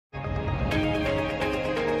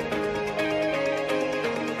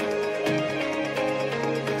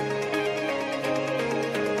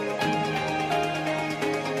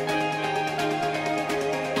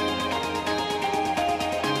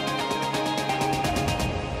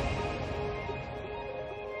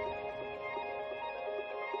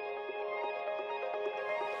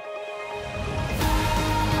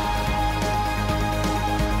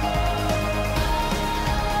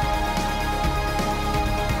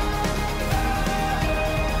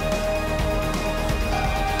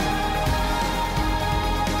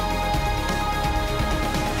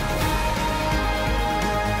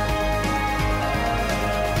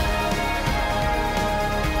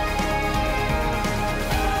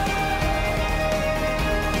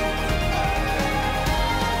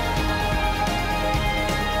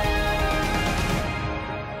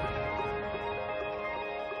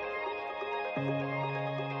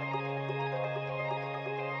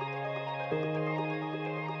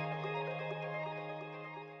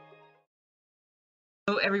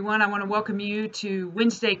everyone. I want to welcome you to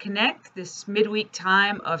Wednesday Connect, this midweek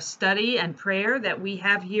time of study and prayer that we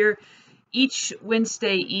have here each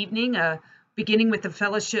Wednesday evening, beginning with the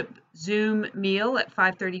fellowship Zoom meal at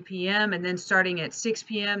 5:30 p.m. and then starting at 6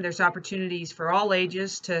 p.m. There's opportunities for all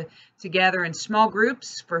ages to gather in small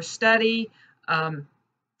groups for study,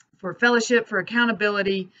 for fellowship, for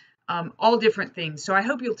accountability, all different things. So I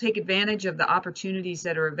hope you'll take advantage of the opportunities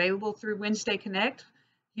that are available through Wednesday Connect.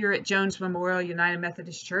 Here at Jones Memorial United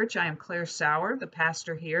Methodist Church, I am Claire Sauer, the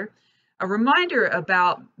pastor here. A reminder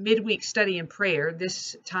about midweek study and prayer,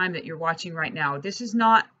 this time that you're watching right now. This is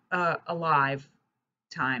not a live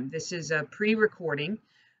time. This is a pre-recording,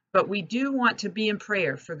 but we do want to be in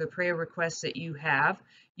prayer for the prayer requests that you have.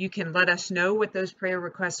 You can let us know what those prayer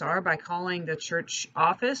requests are by calling the church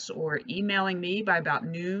office or emailing me by about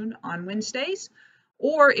noon on Wednesdays.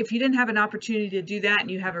 Or if you didn't have an opportunity to do that and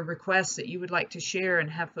you have a request that you would like to share and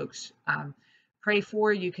have folks pray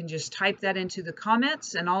for, you can just type that into the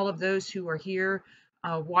comments, and all of those who are here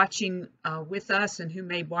watching with us and who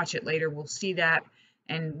may watch it later will see that,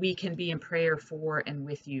 and we can be in prayer for and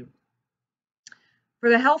with you. For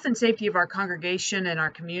the health and safety of our congregation and our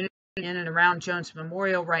community in and around Jones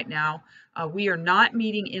Memorial right now, we are not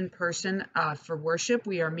meeting in person for worship.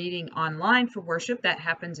 We are meeting online for worship. That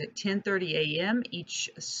happens at 10:30 a.m. each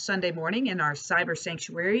Sunday morning in our cyber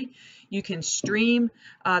sanctuary. You can stream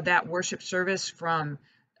that worship service from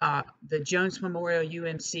the Jones Memorial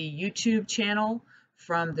UMC YouTube channel,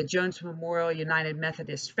 from the Jones Memorial United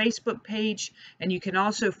Methodist Facebook page, and you can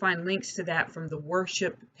also find links to that from the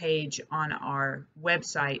worship page on our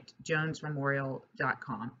website,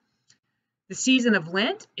 jonesmemorial.com. The season of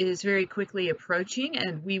Lent is very quickly approaching,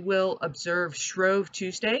 and we will observe Shrove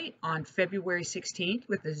Tuesday on February 16th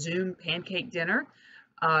with a Zoom pancake dinner.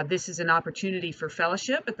 This is an opportunity for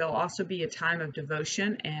fellowship, but there'll also be a time of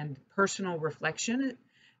devotion and personal reflection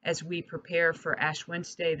as we prepare for Ash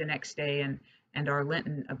Wednesday the next day and our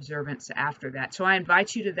Lenten observance after that. So I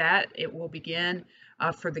invite you to that. It will begin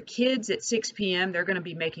for the kids at 6 p.m. They're going to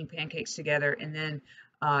be making pancakes together, and then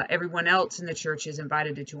everyone else in the church is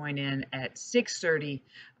invited to join in at 6:30.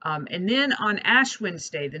 And then on Ash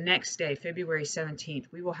Wednesday, the next day, February 17th,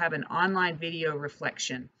 we will have an online video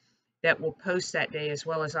reflection that will post that day, as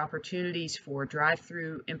well as opportunities for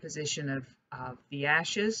drive-through imposition of the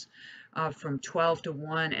ashes from 12 to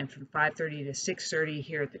 1 and from 5:30 to 6:30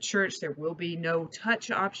 here at the church. There will be no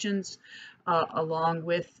touch options along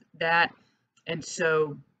with that. And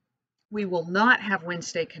so we will not have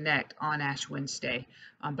Wednesday Connect on Ash Wednesday,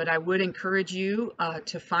 but I would encourage you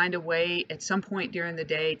to find a way at some point during the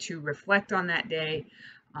day to reflect on that day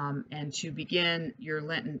and to begin your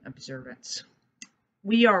Lenten observance.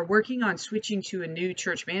 We are working on switching to a new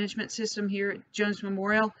church management system here at Jones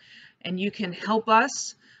Memorial, and you can help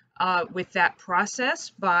us with that process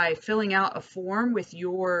by filling out a form with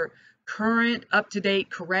your current, up-to-date,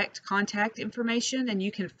 correct contact information, and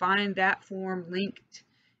you can find that form linked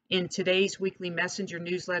in today's weekly messenger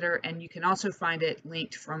newsletter, and you can also find it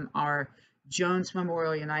linked from our Jones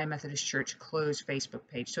Memorial United Methodist Church closed Facebook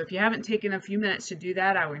page. So if you haven't taken a few minutes to do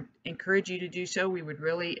that, I would encourage you to do so. We would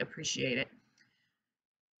really appreciate it.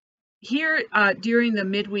 Here during the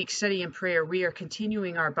midweek study and prayer, we are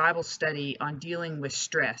continuing our Bible study on dealing with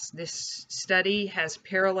stress. This study has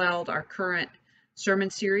paralleled our current sermon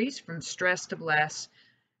series, From Stress to Bless,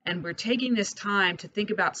 and we're taking this time to think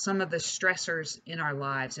about some of the stressors in our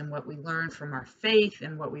lives and what we learn from our faith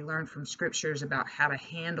and what we learn from scriptures about how to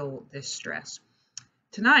handle this stress.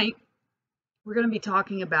 Tonight, we're going to be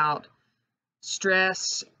talking about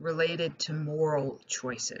stress related to moral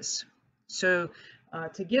choices. So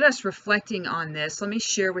to get us reflecting on this, let me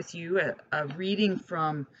share with you a reading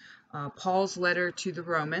from Paul's letter to the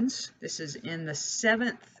Romans. This is in the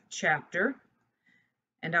 7th chapter.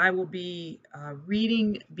 And I will be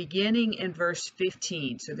reading beginning in verse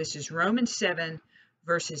 15. So this is Romans 7,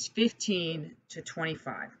 verses 15 to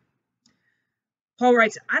 25. Paul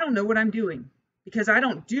writes, I don't know what I'm doing because I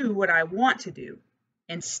don't do what I want to do.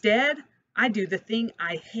 Instead, I do the thing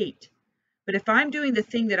I hate. But if I'm doing the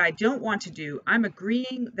thing that I don't want to do, I'm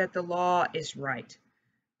agreeing that the law is right.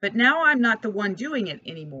 But now I'm not the one doing it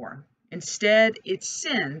anymore. Instead, it's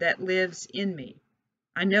sin that lives in me.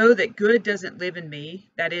 I know that good doesn't live in me,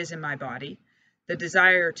 that is, in my body. The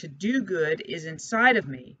desire to do good is inside of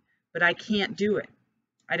me, but I can't do it.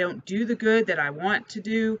 I don't do the good that I want to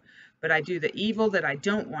do, but I do the evil that I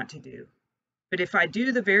don't want to do. But if I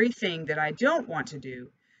do the very thing that I don't want to do,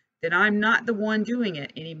 then I'm not the one doing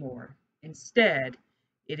it anymore. Instead,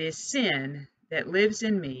 it is sin that lives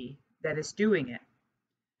in me that is doing it.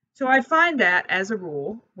 So I find that, as a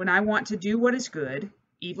rule, when I want to do what is good,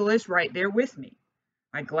 evil is right there with me.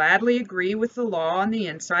 I gladly agree with the law on the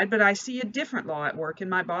inside, but I see a different law at work in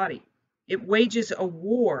my body. It wages a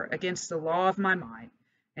war against the law of my mind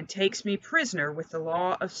and takes me prisoner with the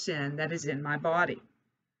law of sin that is in my body.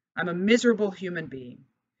 I'm a miserable human being.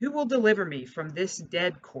 Who will deliver me from this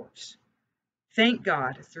dead corpse? Thank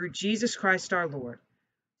God through Jesus Christ our Lord.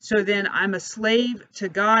 So then I'm a slave to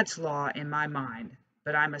God's law in my mind,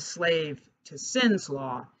 but I'm a slave to sin's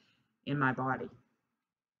law in my body.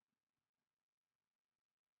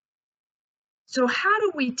 So how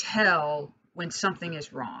do we tell when something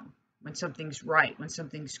is wrong, when something's right, when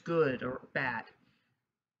something's good or bad?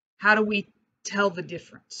 How do we tell the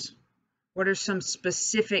difference? What are some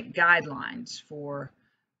specific guidelines for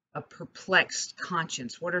a perplexed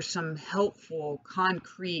conscience? What are some helpful,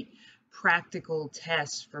 concrete, practical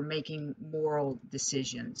tests for making moral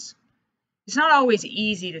decisions? It's not always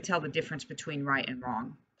easy to tell the difference between right and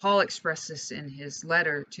wrong. Paul expressed this in his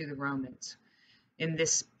letter to the Romans. In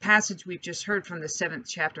this passage we've just heard from the 7th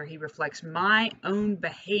chapter, he reflects, my own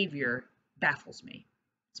behavior baffles me.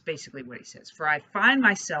 It's basically what he says. For I find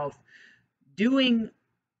myself doing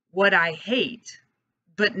what I hate,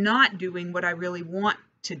 but not doing what I really want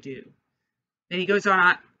to do. Then he goes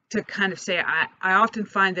on to kind of say, I often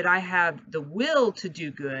find that I have the will to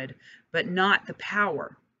do good, but not the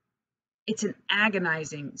power. It's an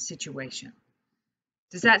agonizing situation.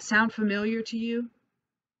 Does that sound familiar to you?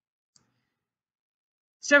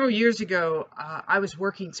 Several years ago, I was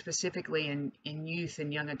working specifically in youth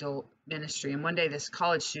and young adult ministry, and one day this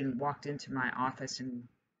college student walked into my office and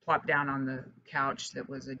plopped down on the couch that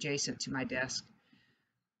was adjacent to my desk.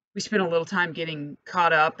 We spent a little time getting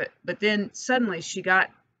caught up, but then suddenly she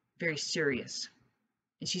got very serious.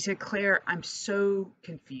 And she said, Claire, I'm so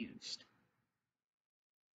confused.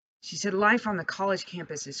 She said, life on the college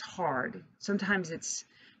campus is hard. Sometimes it's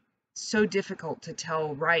so difficult to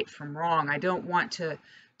tell right from wrong. I don't want to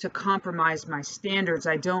compromise my standards.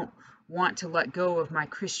 I don't want to let go of my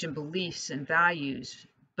Christian beliefs and values,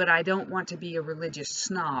 but I don't want to be a religious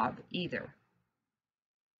snob either.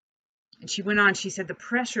 And she went on, she said, the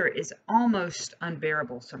pressure is almost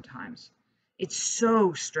unbearable sometimes. It's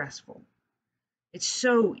so stressful. It's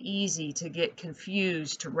so easy to get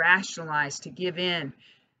confused, to rationalize, to give in.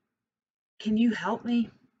 Can you help me?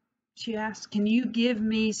 She asked. Can you give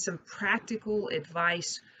me some practical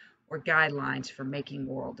advice or guidelines for making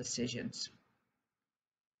moral decisions?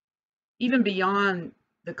 Even beyond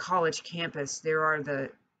the college campus,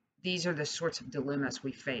 these are the sorts of dilemmas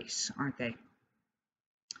we face, aren't they?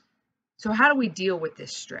 So how do we deal with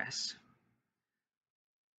this stress?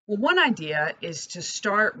 Well, one idea is to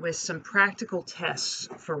start with some practical tests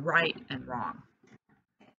for right and wrong.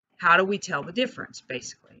 How do we tell the difference,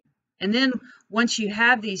 basically? And then once you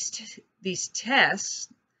have these tests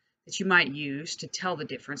that you might use to tell the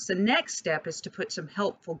difference, the next step is to put some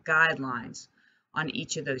helpful guidelines on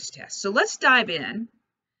each of those tests. So let's dive in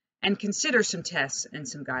and consider some tests and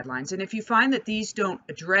some guidelines. And if you find that these don't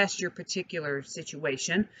address your particular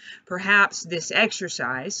situation, perhaps this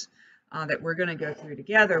exercise that we're going to go through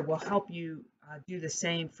together will help you do the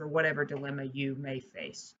same for whatever dilemma you may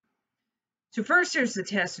face. So first, there's the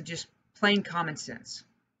test of just plain common sense.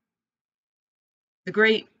 The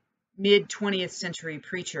great mid-20th century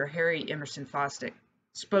preacher Harry Emerson Fosdick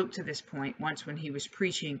spoke to this point once when he was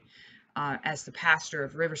preaching as the pastor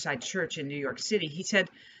of Riverside Church in New York City. He said,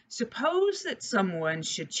 suppose that someone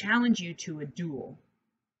should challenge you to a duel.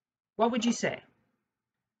 What would you say?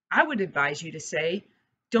 I would advise you to say,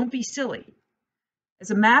 don't be silly.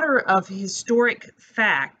 As a matter of historic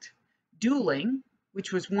fact, dueling,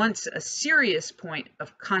 which was once a serious point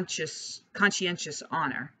of conscientious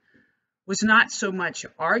honor, was not so much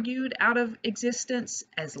argued out of existence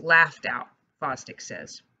as laughed out, Fosdick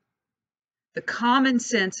says. The common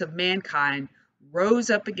sense of mankind rose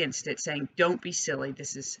up against it, saying, don't be silly.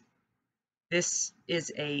 This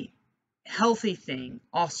is a healthy thing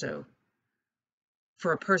also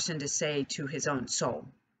for a person to say to his own soul,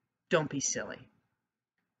 don't be silly.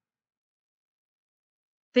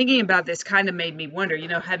 Thinking about this kind of made me wonder,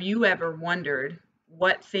 have you ever wondered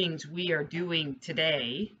what things we are doing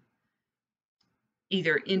today,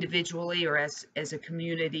 either individually or as a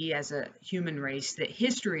community, as a human race, that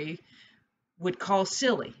history would call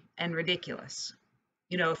silly and ridiculous?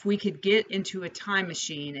 If we could get into a time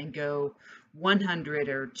machine and go 100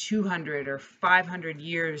 or 200 or 500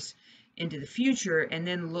 years into the future and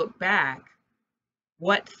then look back,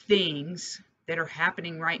 what things that are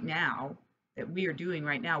happening right now, that we are doing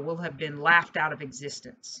right now, will have been laughed out of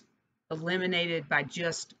existence, eliminated by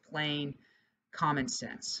just plain common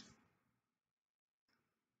sense.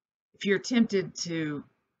 If you're tempted to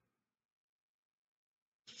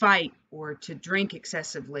fight or to drink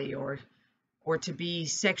excessively, or to be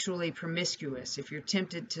sexually promiscuous, if you're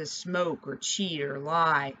tempted to smoke or cheat or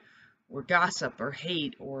lie or gossip or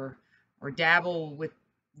hate or dabble with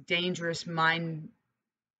dangerous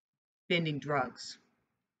mind-bending drugs.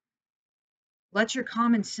 Let your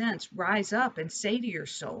common sense rise up and say to your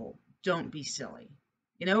soul, don't be silly.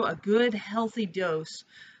 You know, a good, healthy dose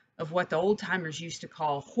of what the old timers used to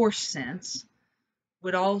call horse sense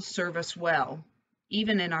would all serve us well,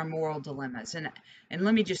 even in our moral dilemmas. And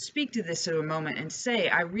let me just speak to this for a moment and say,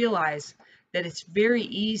 I realize that it's very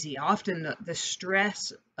easy. Often the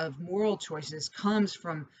stress of moral choices comes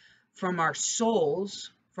from our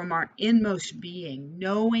souls, from our inmost being,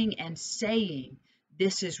 knowing and saying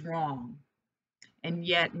this is wrong, and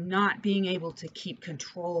yet not being able to keep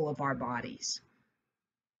control of our bodies.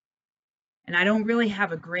 And I don't really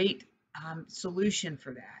have a great solution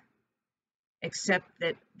for that, except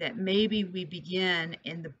that maybe we begin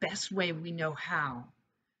in the best way we know how,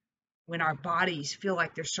 when our bodies feel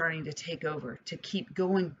like they're starting to take over, to keep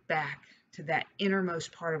going back to that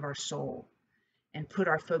innermost part of our soul and put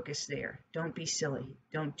our focus there. Don't be silly.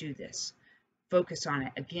 Don't do this. Focus on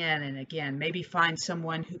it again and again. Maybe find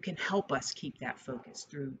someone who can help us keep that focus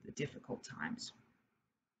through the difficult times.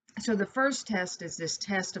 So the first test is this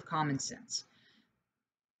test of common sense.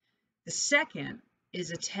 The second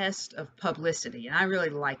is a test of publicity, and I really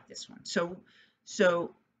like this one.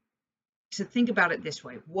 So to think about it this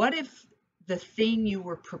way, what if the thing you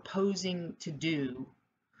were proposing to do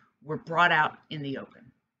were brought out in the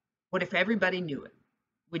open? What if everybody knew it?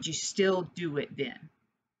 Would you still do it then?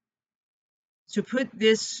 So put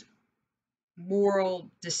this moral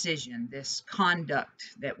decision, this conduct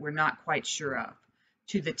that we're not quite sure of,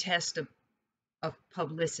 to the test of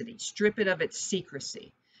publicity. Strip it of its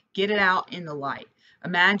secrecy. Get it out in the light.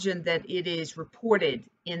 Imagine that it is reported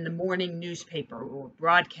in the morning newspaper or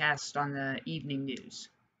broadcast on the evening news.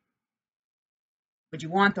 Would you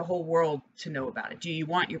want the whole world to know about it? Do you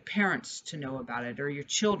want your parents to know about it, or your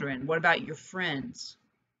children? What about your friends?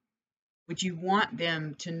 Would you want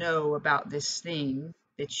them to know about this thing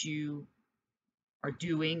that you are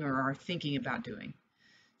doing or are thinking about doing?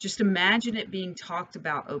 Just imagine it being talked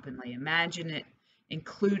about openly. Imagine it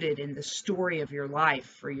included in the story of your life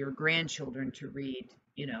for your grandchildren to read,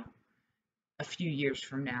 a few years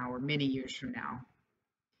from now or many years from now.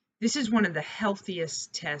 This is one of the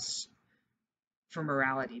healthiest tests for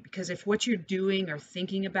morality, because if what you're doing or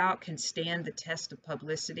thinking about can stand the test of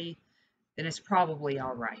publicity, then it's probably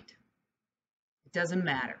all right. It doesn't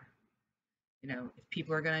matter. If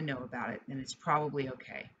people are going to know about it, then it's probably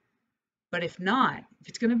okay. But if not, if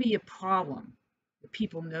it's going to be a problem, that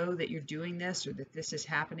people know that you're doing this or that this is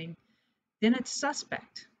happening, then it's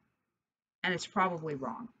suspect, and it's probably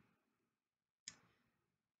wrong.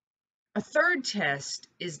 A third test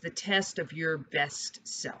is the test of your best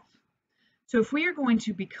self. So if we are going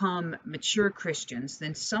to become mature Christians,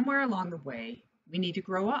 then somewhere along the way, we need to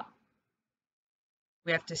grow up.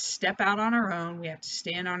 We have to step out on our own. We have to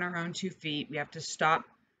stand on our own 2 feet. We have to stop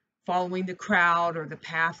following the crowd or the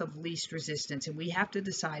path of least resistance, and we have to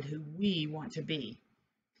decide who we want to be.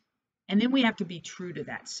 And then we have to be true to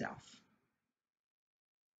that self.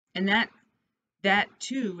 And that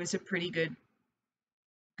too is a pretty good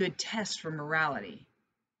test for morality.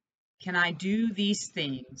 Can I do these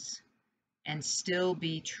things and still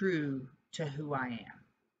be true to who I am?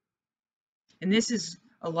 And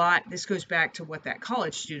this goes back to what that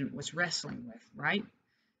college student was wrestling with, right?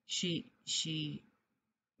 She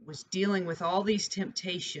was dealing with all these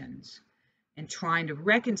temptations and trying to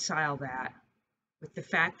reconcile that with the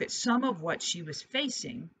fact that some of what she was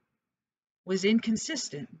facing was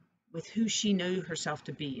inconsistent with who she knew herself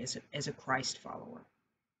to be as a Christ follower.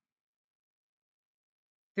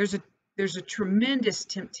 There's a tremendous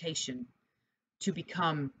temptation to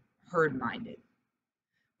become herd-minded,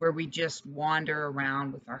 where we just wander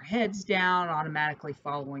around with our heads down, automatically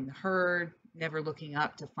following the herd, never looking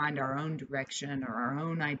up to find our own direction or our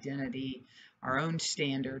own identity, our own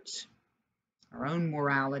standards, our own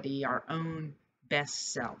morality, our own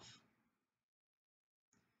best self.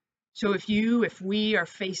 So if we are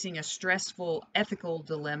facing a stressful ethical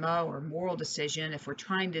dilemma or moral decision, if we're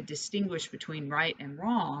trying to distinguish between right and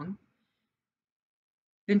wrong,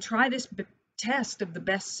 then try this test of the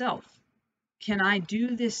best self. Can I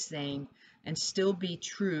do this thing and still be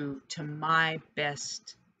true to my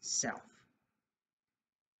best self?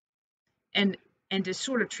 And to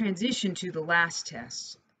sort of transition to the last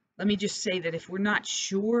test, let me just say that if we're not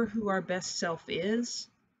sure who our best self is,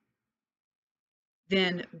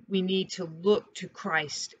 then we need to look to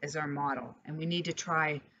Christ as our model, and we need to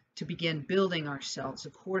try to begin building ourselves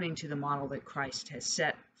according to the model that Christ has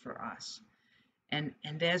set for us. And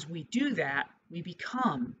as we do that, we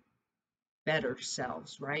become better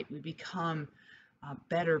selves, right? We become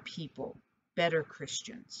better people, better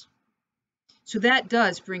Christians. So that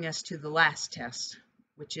does bring us to the last test,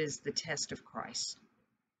 which is the test of Christ.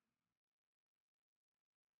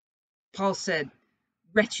 Paul said,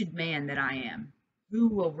 "Wretched man that I am, who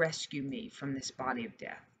will rescue me from this body of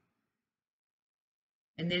death?"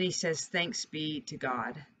 And then he says, "Thanks be to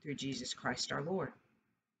God through Jesus Christ our Lord."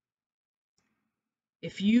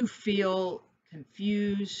 If you feel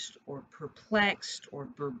confused or perplexed or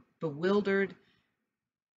bewildered,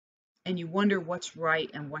 and you wonder what's right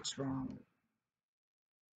and what's wrong,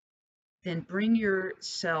 then bring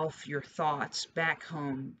yourself, your thoughts back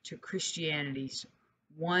home to Christianity's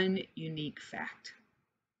one unique fact: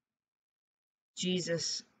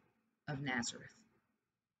 Jesus of Nazareth.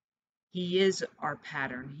 He is our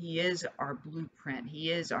pattern. He is our blueprint.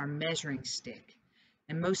 He is our measuring stick.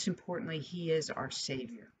 And most importantly, he is our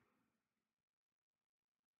Savior.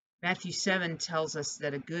 Matthew 7 tells us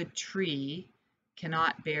that a good tree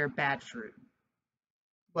cannot bear bad fruit.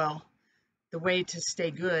 Well, the way to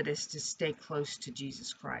stay good is to stay close to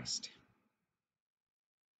Jesus Christ.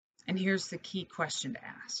 And here's the key question to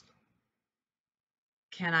ask: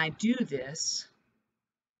 can I do this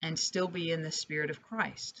and still be in the Spirit of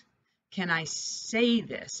Christ? Can I say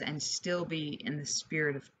this and still be in the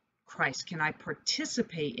Spirit of Christ? Can I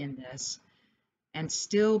participate in this and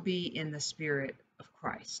still be in the Spirit of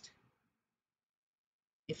Christ?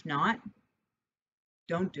 If not,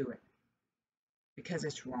 don't do it, because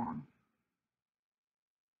it's wrong.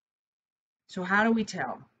 So how do we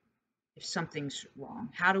tell if something's wrong?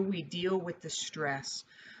 How do we deal with the stress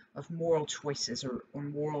of moral choices or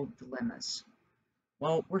moral dilemmas?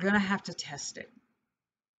 Well, we're going to have to test it.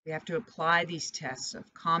 We have to apply these tests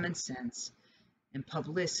of common sense and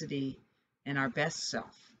publicity and our best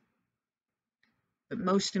self. But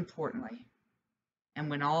most importantly, and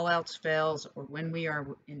when all else fails or when we are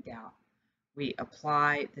in doubt, we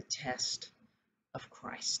apply the test of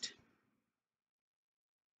Christ.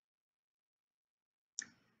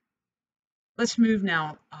 Let's move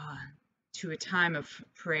now to a time of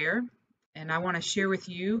prayer. And I want to share with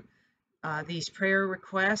you these prayer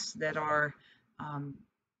requests that are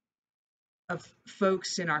of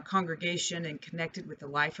folks in our congregation and connected with the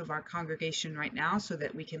life of our congregation right now, so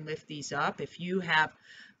that we can lift these up. If you have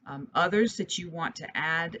others that you want to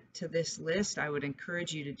add to this list, I would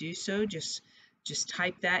encourage you to do so. Just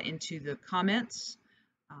type that into the comments,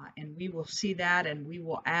 and we will see that, and we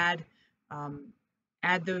will add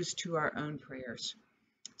those to our own prayers.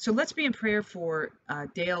 So let's be in prayer for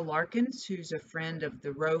Dale Larkins, who's a friend of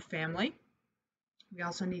the Rowe family. We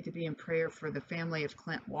also need to be in prayer for the family of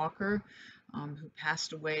Clint Walker, who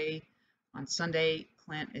passed away on Sunday.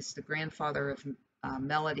 Clint is the grandfather of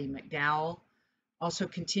Melody McDowell. Also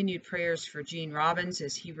continued prayers for Gene Robbins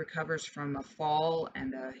as he recovers from a fall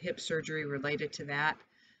and a hip surgery related to that.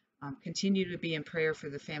 Continue to be in prayer for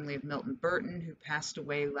the family of Milton Burton, who passed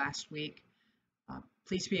away last week.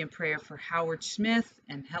 Please be in prayer for Howard Smith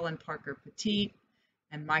and Helen Parker Petit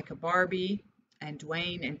and Micah Barbie and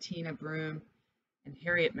Dwayne and Tina Broom and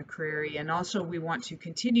Harriet McCreary. And also we want to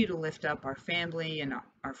continue to lift up our family and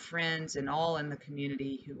our friends and all in the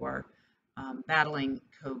community who are battling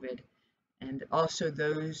COVID, and also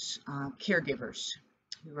those caregivers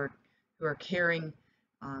who are caring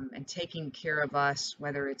and taking care of us,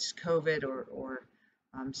 whether it's COVID or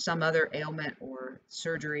some other ailment or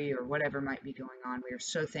surgery or whatever might be going on. We are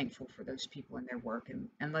so thankful for those people and their work,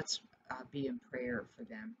 and let's be in prayer for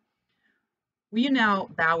them. Will you now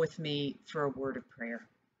bow with me for a word of prayer?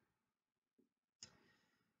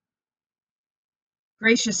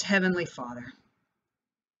 Gracious Heavenly Father,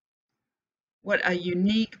 what a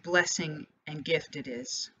unique blessing and gift it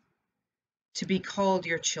is to be called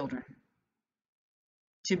your children,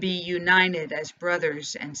 to be united as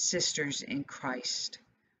brothers and sisters in Christ,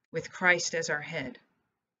 with Christ as our head.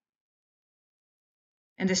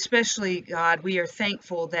 And especially, God, we are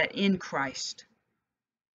thankful that in Christ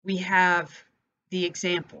we have the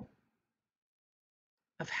example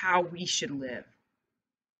of how we should live,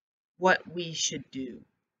 what we should do,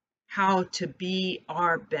 how to be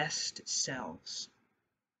our best selves,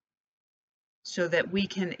 so that we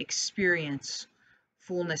can experience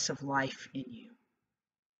fullness of life in you.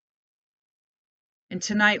 And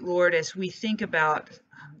tonight, Lord, as we think about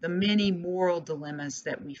the many moral dilemmas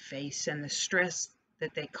that we face and the stress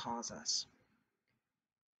that they cause us,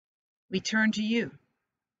 we turn to you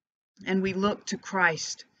and we look to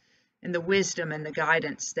Christ and the wisdom and the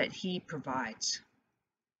guidance that he provides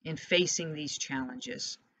in facing these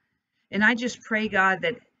challenges. And I just pray, God,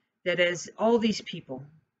 that as all these people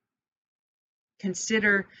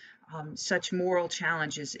consider such moral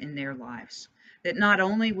challenges in their lives. That not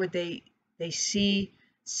only would they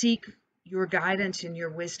seek your guidance and your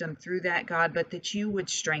wisdom through that, God, but that you would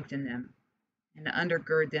strengthen them and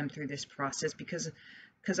undergird them through this process, because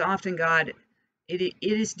often, God, it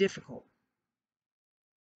is difficult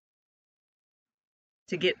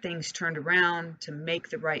to get things turned around, to make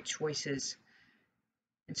the right choices.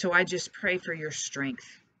 And so I just pray for your strength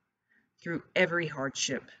through every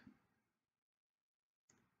hardship.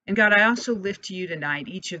 And God, I also lift to you tonight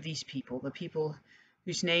each of these people, the people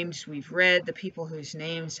whose names we've read, the people whose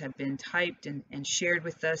names have been typed and shared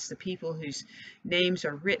with us, the people whose names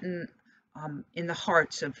are written in the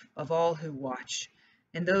hearts of all who watch,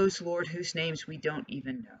 and those, Lord, whose names we don't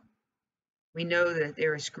even know. We know that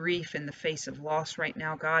there is grief in the face of loss right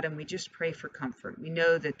now, God, and we just pray for comfort. We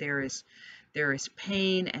know that there is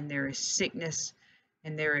pain and there is sickness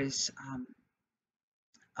and there is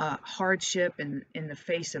hardship in the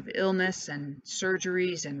face of illness and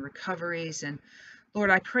surgeries and recoveries. And Lord,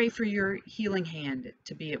 I pray for your healing hand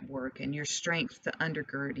to be at work and your strength to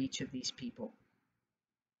undergird each of these people.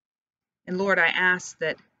 And Lord, I ask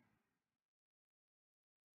that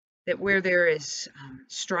where there is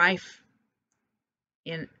strife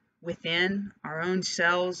within our own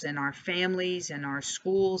selves and our families and our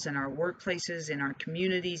schools and our workplaces and our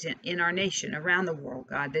communities and in our nation, around the world,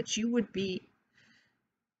 God, that you would bring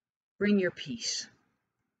your peace,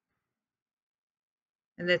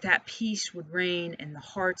 and that peace would reign in the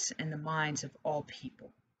hearts and the minds of all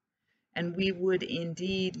people, and we would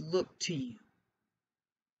indeed look to you,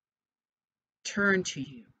 turn to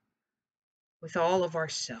you with all of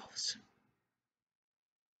ourselves,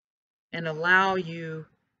 and allow you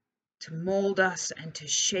to mold us and to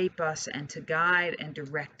shape us and to guide and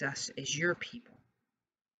direct us as your people,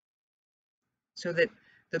 so that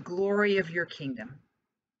the glory of your kingdom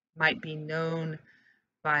might be known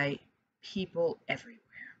by people everywhere.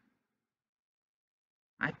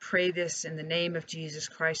 I pray this in the name of Jesus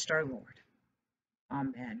Christ our Lord.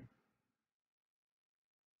 Amen.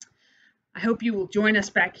 I hope you will join us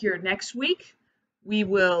back here next week. We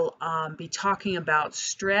will be talking about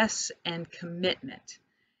stress and commitment.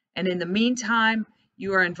 And in the meantime,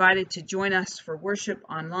 you are invited to join us for worship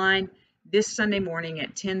online this Sunday morning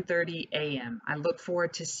at 10:30 a.m. I look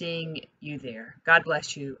forward to seeing you there. God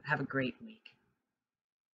bless you. Have a great week.